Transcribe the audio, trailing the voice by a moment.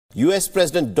US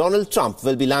President Donald Trump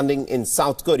will be landing in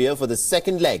South Korea for the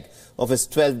second leg of his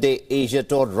 12-day Asia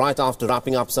tour right after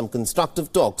wrapping up some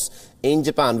constructive talks in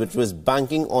Japan, which was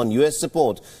banking on US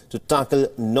support to tackle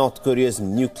North Korea's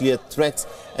nuclear threats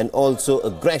and also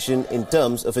aggression in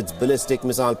terms of its ballistic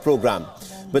missile program.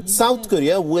 But South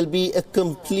Korea will be a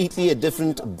completely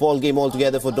different ballgame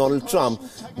altogether for Donald Trump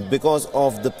because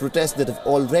of the protests that have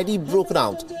already broken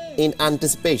out in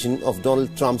anticipation of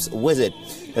Donald Trump's visit.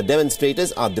 The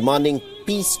demonstrators are demanding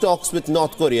peace talks with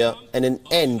North Korea and an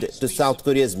end to South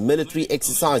Korea's military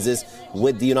exercises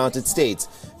with the United States.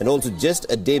 And also just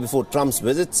a day before Trump's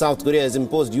visit, South Korea has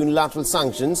imposed unilateral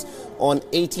sanctions on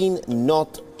 18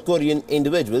 North Korean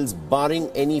individuals, barring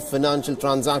any financial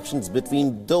transactions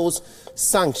between those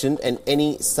sanctioned and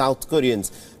any South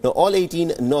Koreans. Now, all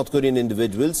 18 North Korean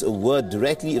individuals were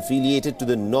directly affiliated to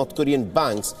the North Korean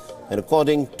banks, and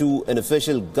according to an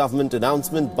official government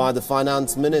announcement by the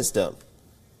finance minister.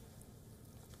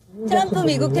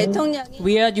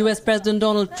 We urge US President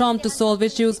Donald Trump to solve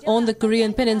issues on the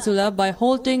Korean Peninsula by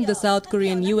halting the South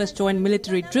Korean-US joint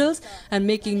military drills and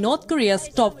making North Korea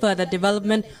stop further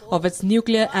development of its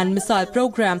nuclear and missile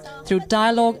program through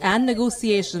dialogue and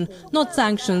negotiation, not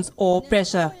sanctions or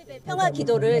pressure.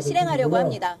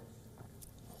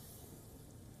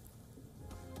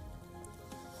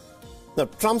 Now,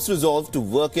 Trump's resolve to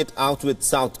work it out with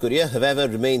South Korea, however,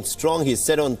 remains strong. He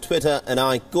said on Twitter, and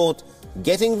I quote,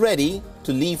 "Getting ready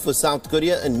to leave for South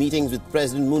Korea and meetings with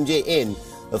President Moon Jae-in,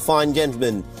 a fine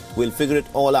gentleman. We'll figure it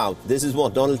all out." This is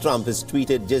what Donald Trump has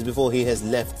tweeted just before he has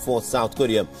left for South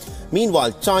Korea.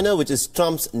 Meanwhile, China, which is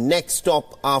Trump's next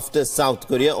stop after South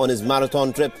Korea on his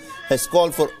marathon trip, has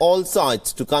called for all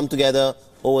sides to come together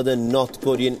over the North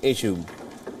Korean issue.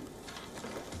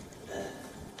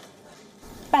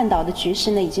 半岛的局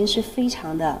势呢，已经是非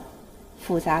常的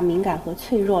复杂、敏感和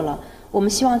脆弱了。我们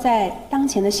希望在当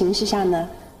前的形势下呢，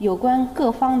有关各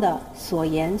方的所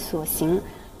言所行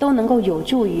都能够有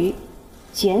助于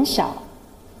减少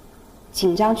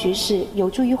紧张局势，有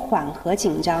助于缓和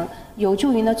紧张，有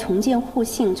助于呢重建互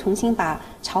信，重新把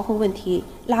朝核问题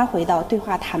拉回到对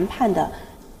话谈判的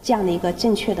这样的一个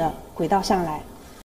正确的轨道上来。